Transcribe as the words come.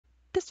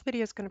This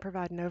video is going to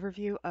provide an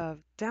overview of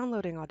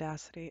downloading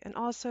Audacity and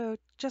also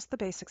just the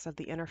basics of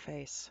the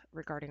interface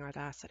regarding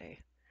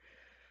Audacity.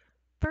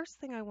 First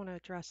thing I want to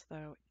address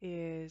though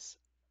is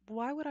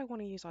why would I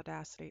want to use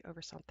Audacity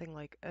over something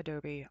like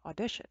Adobe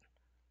Audition?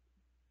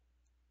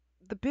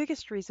 The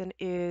biggest reason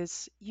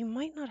is you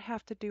might not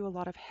have to do a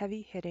lot of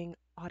heavy hitting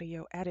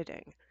audio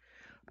editing.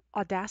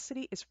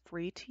 Audacity is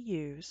free to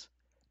use.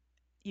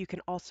 You can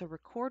also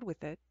record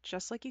with it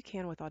just like you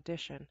can with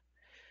Audition.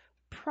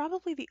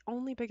 Probably the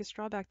only biggest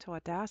drawback to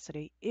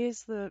Audacity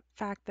is the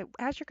fact that,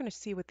 as you're going to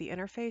see with the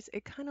interface,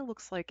 it kind of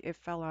looks like it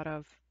fell out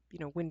of,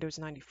 Windows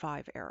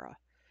 95 era.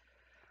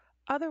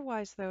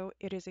 Otherwise, though,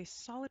 it is a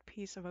solid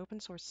piece of open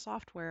source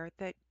software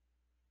that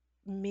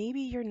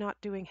maybe you're not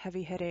doing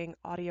heavy hitting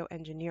audio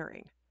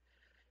engineering.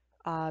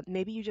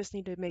 Maybe you just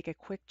need to make a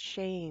quick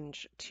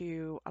change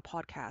to a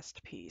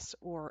podcast piece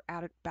or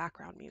add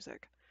background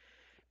music.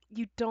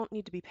 You don't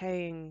need to be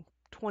paying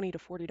 $20 to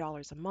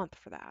 $40 a month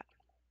for that.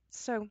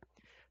 So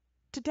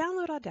to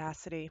download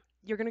Audacity,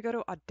 you're going to go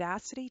to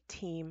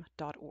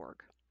audacityteam.org.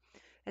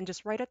 And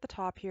just right at the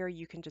top here,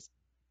 you can just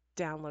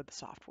download the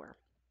software.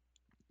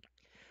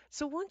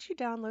 So once you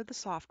download the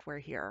software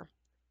here,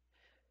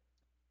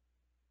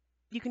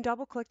 you can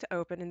double click to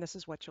open, and this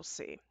is what you'll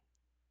see.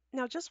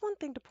 Now, just one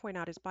thing to point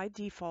out is by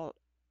default,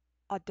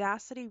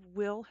 Audacity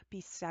will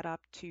be set up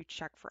to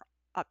check for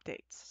updates.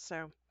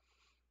 So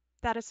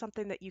that is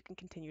something that you can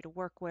continue to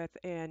work with,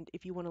 and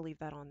if you want to leave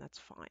that on, that's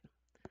fine.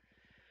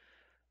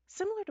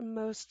 Similar to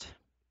most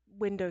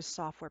Windows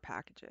software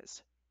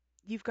packages,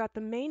 you've got the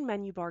main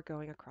menu bar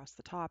going across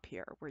the top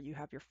here, where you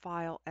have your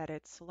file,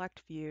 edit, select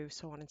view,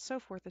 so on and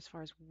so forth as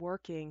far as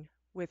working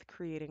with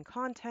creating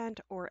content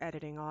or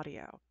editing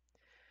audio.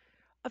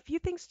 A few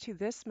things to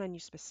this menu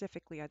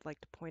specifically I'd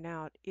like to point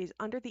out is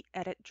under the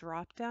edit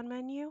drop-down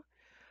menu,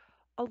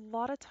 a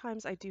lot of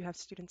times I do have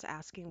students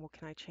asking, well,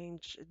 can I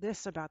change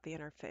this about the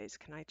interface?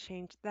 Can I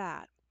change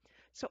that?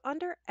 So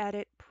under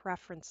edit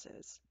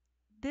preferences,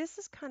 this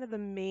is kind of the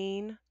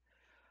main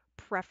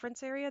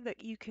preference area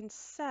that you can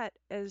set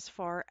as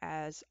far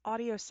as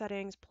audio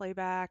settings,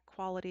 playback,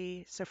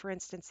 quality. So for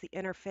instance, the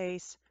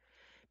interface,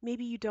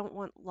 maybe you don't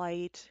want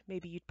light,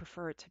 maybe you'd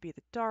prefer it to be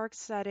the dark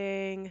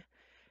setting.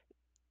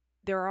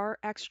 There are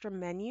extra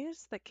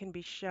menus that can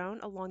be shown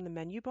along the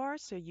menu bar,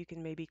 so you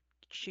can maybe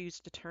choose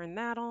to turn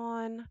that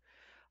on.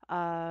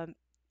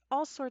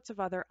 All sorts of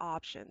other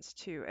options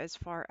too, as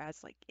far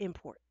as like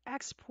import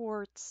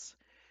exports,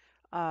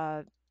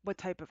 uh, what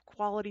type of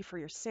quality for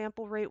your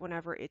sample rate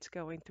whenever it's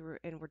going through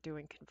and we're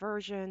doing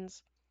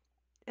conversions.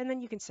 And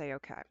then you can say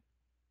OK.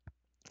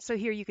 So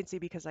here you can see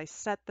because I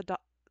set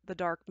the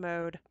dark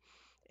mode,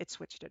 it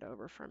switched it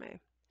over for me.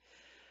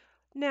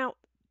 Now,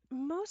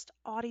 most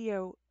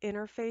audio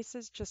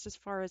interfaces, just as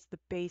far as the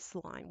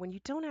baseline, when you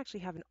don't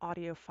actually have an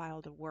audio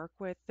file to work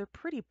with, they're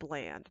pretty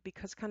bland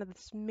because kind of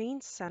this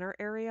main center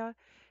area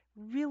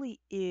really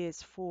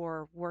is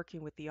for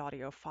working with the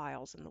audio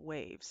files and the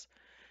waves.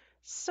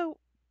 So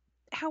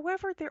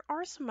however, there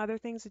are some other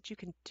things that you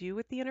can do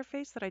with the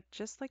interface that I'd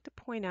just like to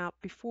point out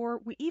before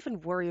we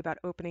even worry about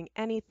opening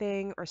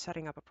anything or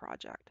setting up a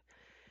project.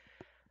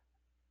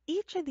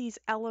 Each of these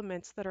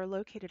elements that are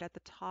located at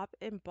the top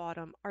and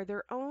bottom are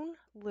their own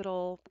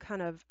little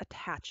kind of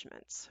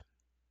attachments.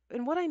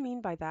 And what I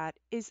mean by that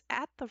is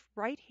at the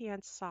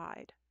right-hand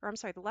side, or I'm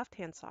sorry, the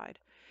left-hand side,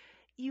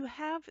 you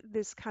have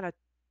this kind of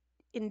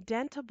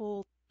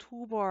indentable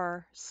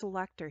toolbar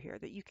selector here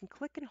that you can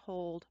click and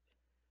hold,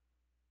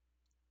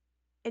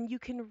 and you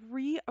can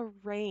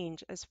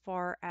rearrange as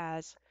far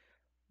as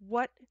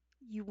what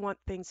you want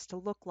things to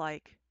look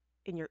like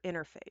in your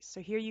interface. So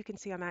here you can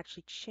see I'm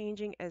actually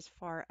changing as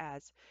far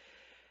as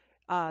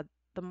uh,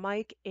 the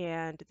mic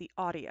and the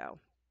audio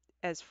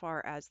as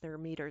far as their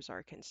meters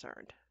are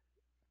concerned.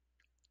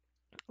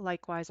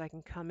 Likewise, I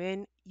can come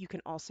in. You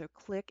can also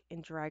click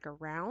and drag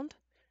around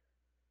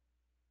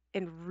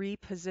and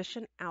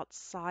reposition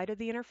outside of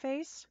the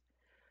interface.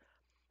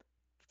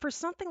 For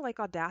something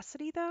like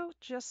Audacity, though,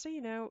 just so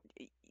you know,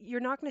 you're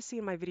not going to see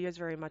in my videos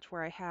very much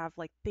where I have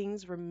like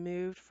things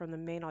removed from the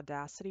main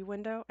Audacity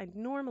window. I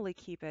normally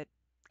keep it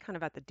kind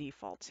of at the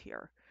defaults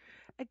here.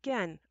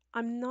 Again,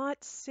 I'm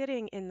not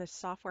sitting in the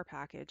software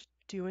package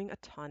doing a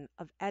ton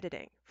of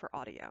editing for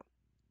audio.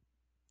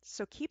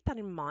 So keep that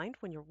in mind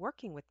when you're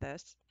working with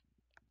this.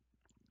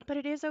 But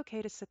it is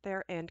okay to sit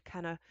there and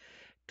kind of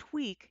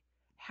tweak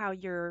how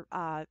your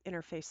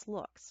interface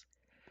looks.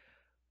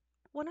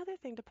 One other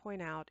thing to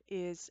point out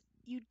is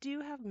you do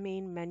have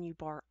main menu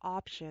bar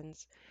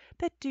options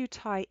that do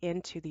tie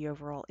into the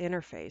overall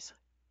interface.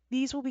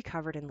 These will be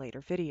covered in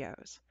later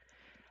videos.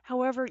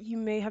 However, you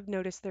may have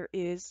noticed there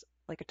is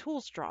like a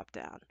tools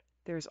dropdown.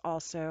 There's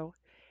also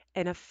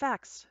an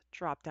effects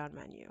drop-down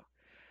menu.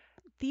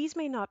 These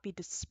may not be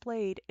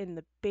displayed in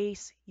the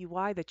base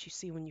UI that you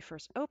see when you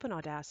first open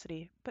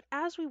Audacity, but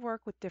as we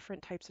work with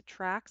different types of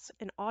tracks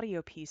and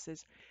audio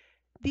pieces,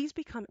 these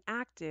become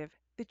active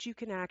that you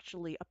can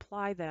actually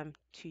apply them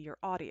to your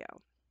audio.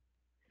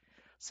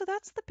 So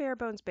that's the bare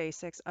bones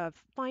basics of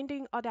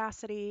finding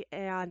Audacity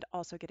and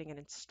also getting it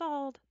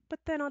installed. But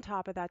then on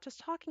top of that, just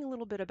talking a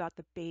little bit about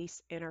the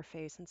base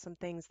interface and some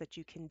things that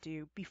you can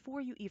do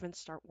before you even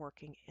start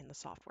working in the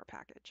software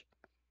package.